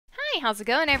how's it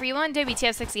going, everyone?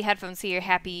 WTFSexyHeadphones here.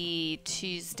 Happy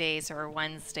Tuesdays or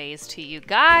Wednesdays to you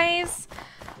guys.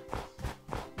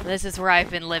 This is where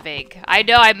I've been living. I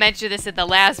know I mentioned this in the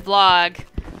last vlog,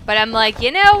 but I'm like,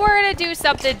 you know, we're gonna do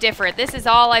something different. This is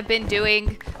all I've been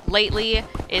doing lately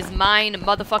is mine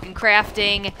motherfucking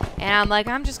crafting, and I'm like,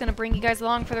 I'm just gonna bring you guys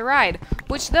along for the ride.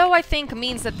 Which, though, I think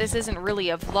means that this isn't really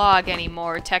a vlog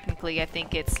anymore. Technically, I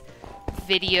think it's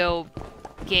video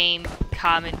game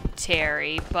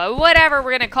commentary, but whatever,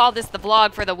 we're gonna call this the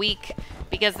vlog for the week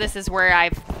because this is where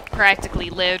I've practically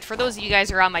lived. For those of you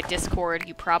guys who are on my Discord,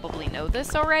 you probably know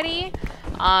this already.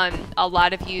 A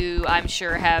lot of you, I'm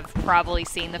sure, have probably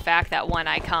seen the fact that when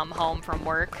I come home from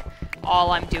work, all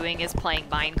I'm doing is playing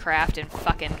Minecraft and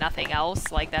fucking nothing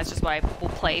else. Like, that's just what I will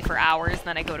play for hours, and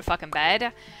then I go to fucking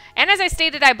bed. And as I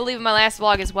stated, I believe in my last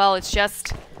vlog as well, it's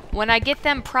just when I get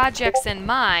them projects in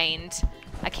mind,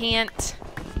 I can't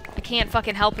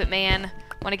fucking help it, man.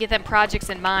 When I get them projects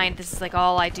in mind, this is like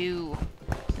all I do.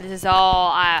 This is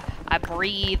all I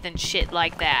breathe and shit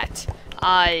like that.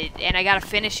 And I gotta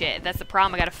finish it. That's the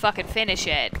problem. I gotta fucking finish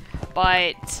it.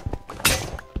 But,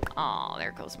 oh,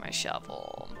 there goes my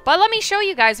shovel. But let me show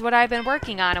you guys what I've been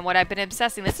working on and what I've been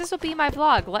obsessing. This will be my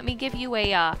vlog. Let me give you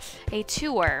a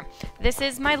tour. This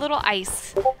is my little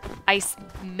ice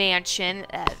mansion.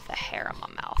 The hair on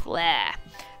my mouth. Bleh.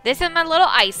 This is my little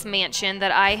ice mansion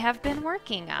that I have been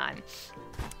working on.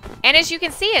 And as you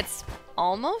can see, it's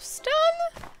almost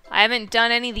done. I haven't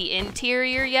done any of the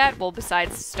interior yet. Well,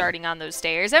 besides starting on those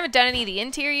stairs. I haven't done any of the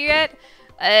interior yet.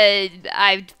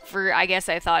 I guess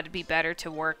I thought it'd be better to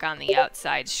work on the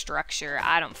outside structure.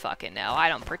 I don't fucking know. I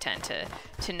don't pretend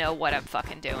to know what I'm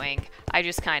fucking doing. I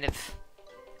just kind of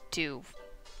do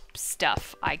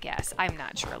stuff, I guess. I'm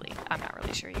not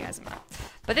really sure, you guys.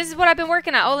 But this is what I've been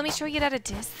working on. Oh, let me show you it at a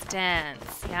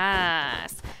distance.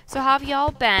 Yes. So how have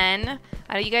y'all been?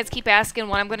 I know you guys keep asking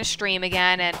when I'm going to stream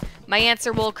again, and my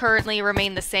answer will currently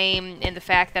remain the same in the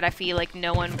fact that I feel like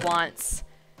no one wants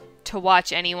to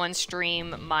watch anyone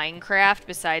stream Minecraft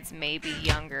besides maybe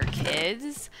younger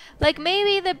kids. Like,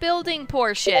 maybe the building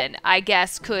portion, I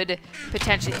guess, could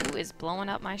potentially... Ooh, is blowing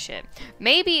up my shit.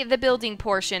 Maybe the building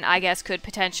portion, I guess, could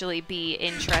potentially be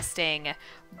interesting,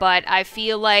 but I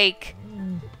feel like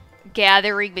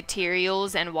gathering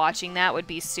materials and watching that would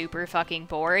be super fucking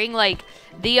boring. Like,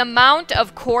 the amount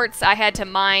of quartz I had to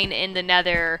mine in the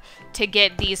nether to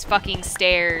get these fucking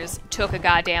stairs took a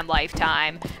goddamn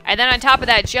lifetime. And then on top of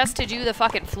that, just to do the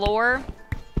fucking floor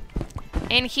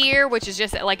in here, which is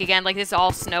just, like, again, like, this is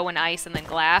all snow and ice and then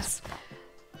glass.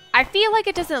 I feel like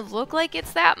it doesn't look like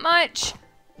it's that much,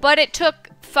 but it took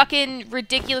fucking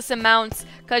ridiculous amounts,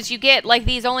 because you get, like,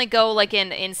 these only go, like,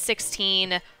 in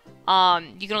 16, you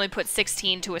can only put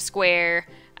 16 to a square,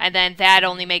 and then that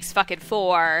only makes fucking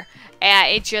 4, and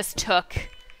it just took...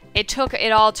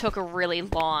 It all took a really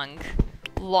long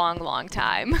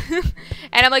time.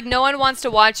 And I'm like, no one wants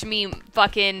to watch me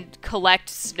fucking collect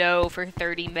snow for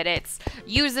 30 minutes,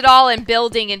 use it all in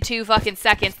building in 2 fucking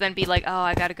seconds, then be like, oh,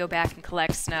 I gotta go back and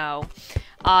collect snow.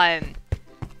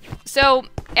 So,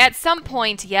 at some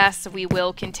point, yes, we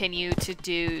will continue to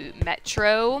do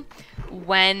Metro.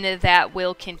 When that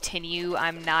will continue,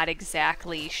 I'm not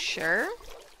exactly sure.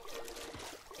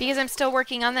 Because I'm still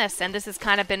working on this, and this has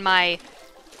kind of been my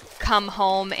come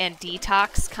home and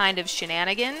detox kind of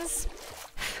shenanigans.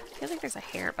 Feels like there's a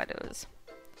hair by those.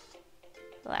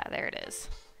 Ah, there it is.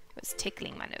 It was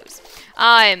tickling my nose.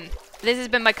 This has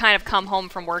been my kind of come home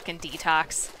from work and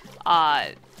detox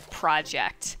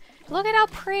project. Look at how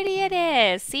pretty it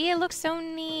is. See, it looks so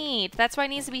neat. That's why it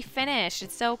needs to be finished.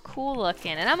 It's so cool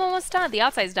looking. And I'm almost done. The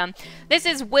outside's done. This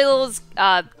is Will's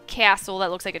castle. That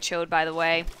looks like a chode, by the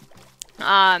way.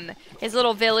 His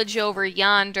little village over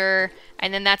yonder,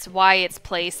 and then that's Wyatt's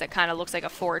place that kind of looks like a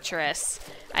fortress.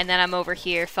 And then I'm over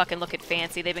here fucking looking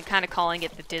fancy. They've been kind of calling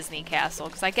it the Disney Castle,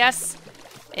 because I guess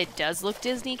it does look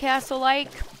Disney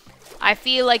Castle-like. I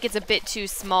feel like it's a bit too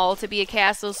small to be a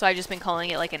castle, so I've just been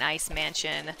calling it like an ice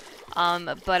mansion.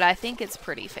 But I think it's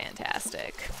pretty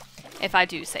fantastic, if I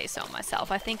do say so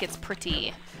myself. I think it's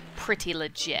pretty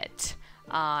legit.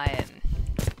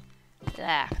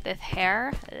 This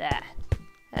hair,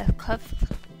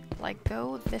 like,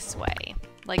 go this way.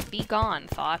 Like, be gone,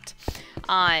 thought.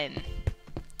 But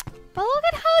look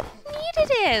at how neat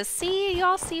it is. See,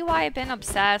 y'all see why I've been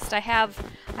obsessed. I have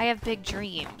big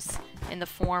dreams in the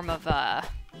form of, I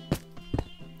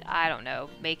don't know,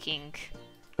 making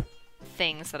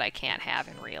things that I can't have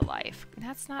in real life.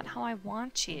 That's not how I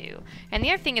want you. And the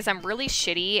other thing is I'm really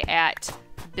shitty at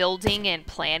building and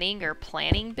planning, or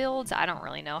planning builds. I don't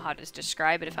really know how to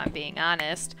describe it, if I'm being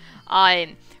honest.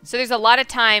 So there's a lot of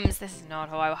times, this is not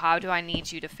how do I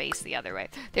need you to face the other way?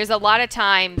 There's a lot of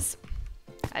times,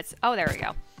 oh, there we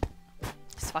go.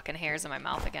 This fucking hair's in my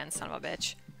mouth again, son of a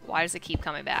bitch. Why does it keep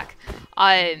coming back?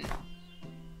 I'm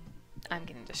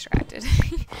getting distracted.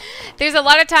 There's a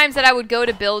lot of times that I would go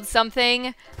to build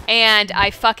something and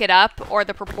I fuck it up, or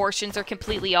the proportions are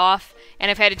completely off and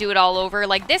I've had to do it all over.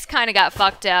 Like this kind of got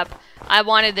fucked up. I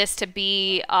wanted this to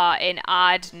be an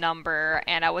odd number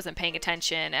and I wasn't paying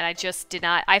attention, and I just did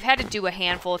not. I've had to do a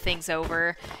handful of things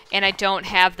over and I don't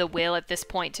have the will at this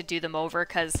point to do them over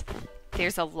because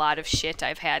there's a lot of shit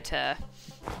I've had to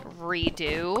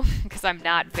redo because I'm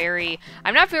not very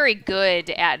good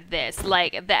at this.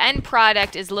 Like the end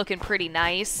product is looking pretty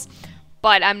nice,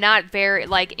 but I'm not very,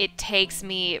 like, it takes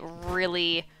me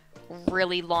really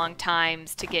long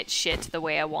times to get shit the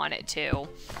way I want it to.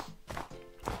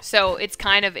 So it's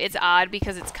odd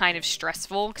because it's kind of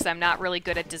stressful because I'm not really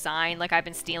good at design. Like I've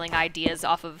been stealing ideas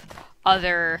off of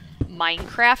other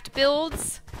Minecraft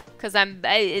builds because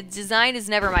design is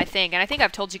never my thing. And I think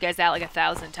I've told you guys that like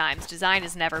 1,000 times. Design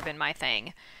has never been my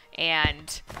thing.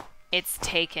 And it's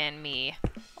taken me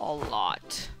a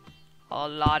lot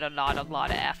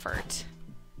of effort.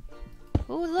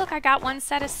 Ooh, look, I got one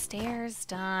set of stairs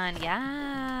done.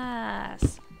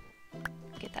 Yes.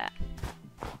 Get that.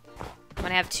 I'm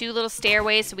gonna have 2 little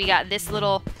stairways. So we got this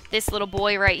little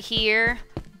boy right here.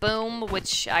 Boom,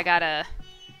 which I gotta,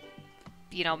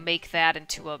 you know, make that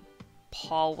into a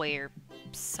hallway or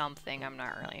something. I'm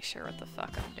not really sure what the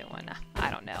fuck I'm doing. I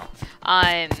don't know.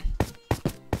 I'm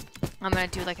gonna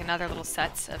do like another little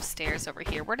sets of stairs over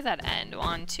here. Where did that end?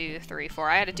 1, 2, 3, 4.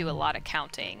 I had to do a lot of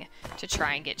counting to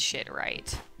try and get shit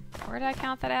right. Where did I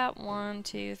count that at? 1,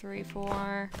 2, 3,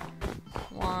 4.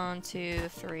 1, 2,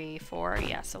 3, 4.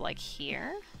 Yeah, so like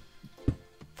here.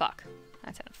 Fuck.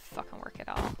 That didn't fucking work at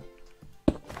all.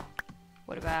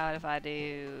 What about if I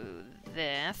do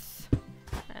this?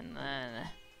 And then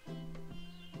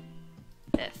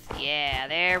this. Yeah,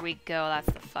 there we go.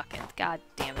 That's the fucking... God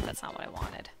damn it, that's not what I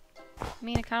wanted. I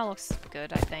mean, it kind of looks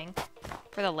good, I think.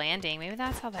 For the landing. Maybe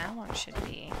that's how that one should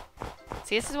be.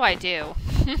 See, this is what I do.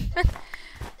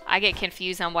 I get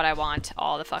confused on what I want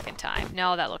all the fucking time.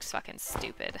 No, that looks fucking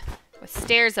stupid. With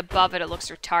stairs above it, it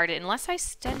looks retarded. Unless I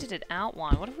extended it out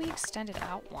one. What if we extended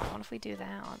out one? What if we do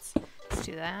that? Let's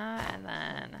do that, and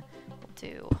then we'll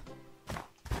do...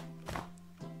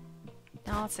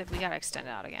 No, let's see if we gotta extend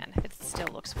it out again. It still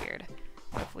looks weird.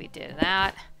 What if we did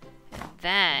that, and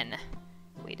then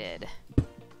we did...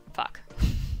 Fuck.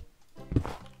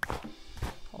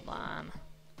 Hold on.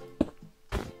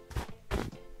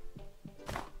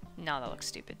 No, that looks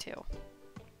stupid too.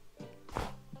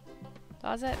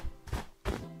 Does it?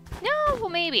 No, well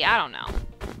maybe. I don't know.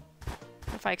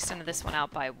 What if I extended this one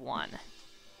out by 1?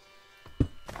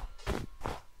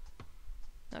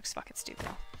 Looks fucking stupid.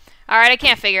 Alright, I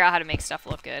can't figure out how to make stuff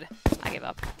look good. I give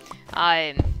up.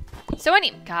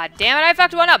 God damn it, I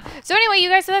fucked one up. So anyway, you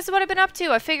guys, so that's what I've been up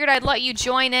to. I figured I'd let you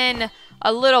join in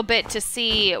a little bit to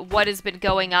see what has been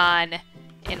going on.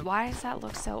 And why does that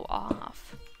look so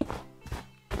off?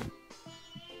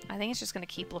 I think it's just going to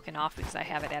keep looking off because I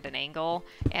have it at an angle,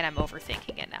 and I'm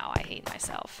overthinking it now. I hate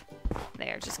myself.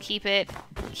 There, just keep it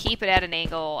at an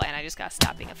angle, and I just got to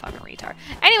stop being a fucking retard.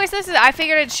 Anyways, I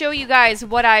figured I'd show you guys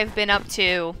what I've been up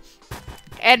to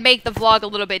and make the vlog a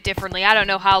little bit differently. I don't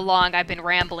know how long I've been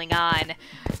rambling on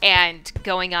and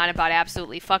going on about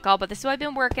absolutely fuck all, but this is what I've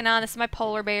been working on. This is my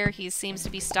polar bear. He seems to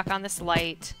be stuck on this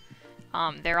light.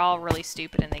 They're all really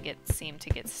stupid, and they seem to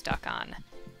get stuck on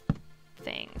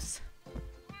things.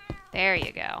 There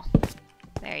you go.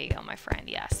 There you go, my friend.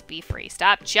 Yes, be free.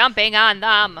 Stop jumping on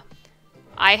them.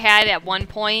 I had at one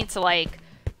point like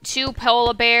 2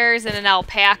 polar bears and an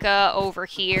alpaca over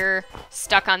here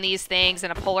stuck on these things,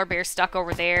 and a polar bear stuck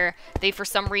over there. They for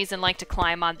some reason like to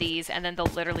climb on these, and then they'll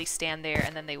literally stand there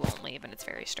and then they won't leave, and it's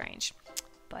very strange.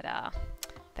 But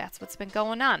that's what's been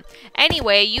going on.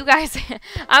 Anyway, you guys,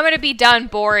 I'm going to be done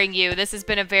boring you. This has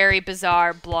been a very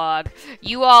bizarre blog.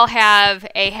 You all have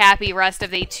a happy rest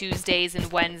of the Tuesdays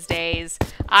and Wednesdays.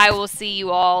 I will see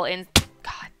you all in...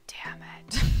 God damn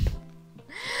it.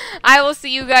 I will see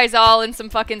you guys all in some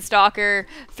fucking Stalker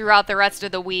throughout the rest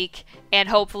of the week. And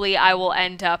hopefully I will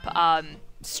end up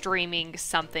streaming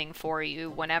something for you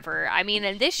whenever... I mean,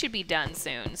 and this should be done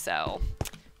soon, so...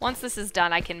 Once this is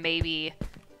done, I can maybe...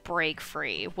 break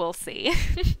free. We'll see.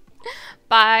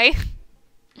 Bye.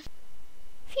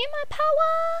 Feel my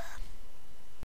power.